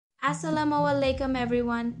Assalamualaikum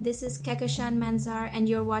everyone, this is Kekashan Manzar and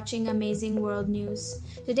you're watching Amazing World News.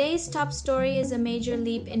 Today's top story is a major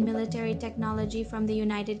leap in military technology from the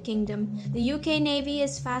United Kingdom. The UK Navy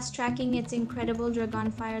is fast-tracking its incredible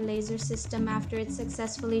DragonFire laser system after it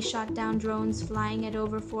successfully shot down drones flying at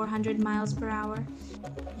over 400 miles per hour.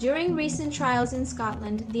 During recent trials in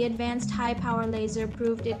Scotland, the advanced high-power laser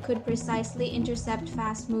proved it could precisely intercept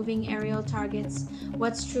fast-moving aerial targets.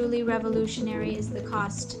 What's truly revolutionary is the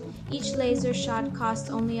cost. Each laser shot costs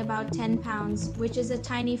only about £10, which is a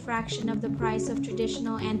tiny fraction of the price of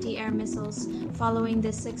traditional anti-air missiles. Following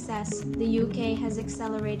this success, the UK has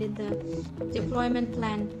accelerated the deployment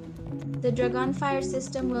plan. The DragonFire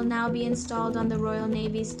system will now be installed on the Royal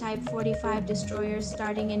Navy's Type 45 destroyers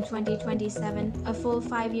starting in 2027, a full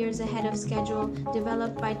 5 years ahead of schedule.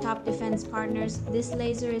 Developed by top defense partners, this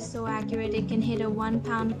laser is so accurate it can hit a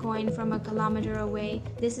 £1 coin from a kilometer away.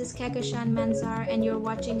 This is Kekashan Manzar and you're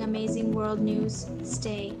watching Amazing World News.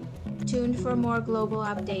 Stay tuned for more global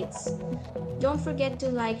updates. Don't forget to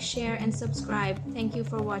like, share and subscribe. Thank you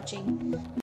for watching.